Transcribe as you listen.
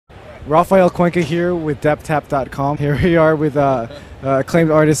Rafael Cuenca here with Deptap.com. Here we are with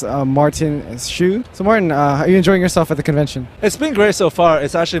acclaimed artist Martin Shu. So Martin, are you enjoying yourself at the convention? It's been great so far.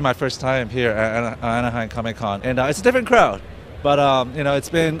 It's actually my first time here at Anaheim Comic Con, and it's a different crowd. But it's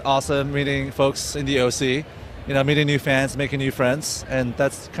been awesome meeting folks in the OC, meeting new fans, making new friends, and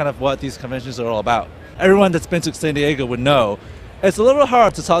that's kind of what these conventions are all about. Everyone that's been to San Diego would know it's a little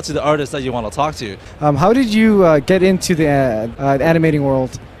hard to talk to the artists that you want to talk to. How did you get into the animating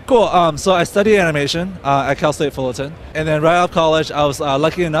world? Cool. So I studied animation at Cal State Fullerton, and then right out of college, I was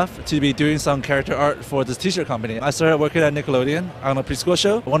lucky enough to be doing some character art for this t-shirt company. I started working at Nickelodeon on a preschool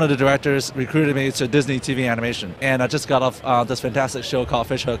show. One of the directors recruited me to Disney TV animation, and I just got off this fantastic show called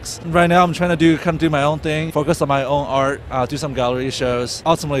Fish Hooks. Right now, I'm trying to do my own thing, focus on my own art, do some gallery shows.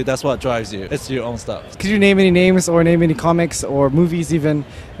 Ultimately, that's what drives you. It's your own stuff. Could you name any names or name any comics or movies even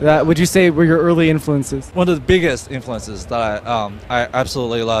that would you say were your early influences? One of the biggest influences that I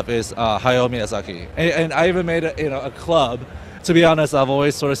absolutely love is Hayao Miyazaki, and I even made a club. To be honest, I've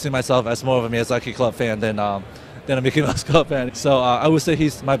always sort of seen myself as more of a Miyazaki club fan than a Mickey Mouse club fan. So I would say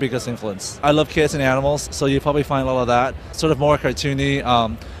he's my biggest influence. I love kids and animals, so you probably find a lot of that sort of more cartoony,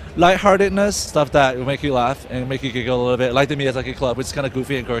 lightheartedness, stuff that will make you laugh and make you giggle a little bit, like the Miyazaki club, which is kind of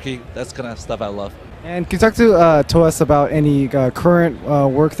goofy and quirky. That's kind of stuff I love. And can you talk to us about any current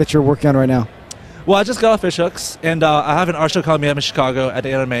work that you're working on right now? Well, I just got off Fish Hooks, and I have an art show coming up in Chicago at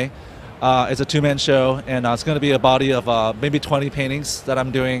the end of May. It's a two-man show, and it's going to be a body of maybe 20 paintings that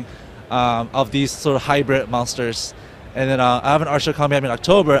I'm doing of these sort of hybrid monsters. And then I have an art show coming up in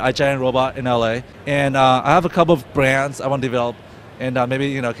October at Giant Robot in LA. And I have a couple of brands I want to develop, and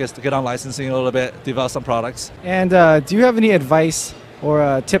maybe get on licensing a little bit, develop some products. And do you have any advice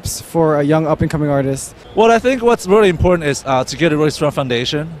or tips for a young up-and-coming artist? Well, I think what's really important is to get a really strong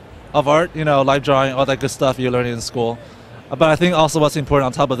foundation of art, live drawing, all that good stuff you're learning in school. But I think also what's important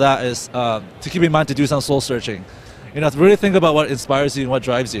on top of that is to keep in mind to do some soul searching. To really think about what inspires you and what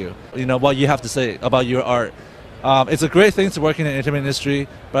drives you. What you have to say about your art. It's a great thing to work in the entertainment industry,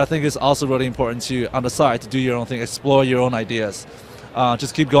 but I think it's also really important to, on the side, to do your own thing, explore your own ideas.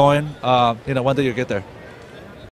 Just keep going. One day you'll get there.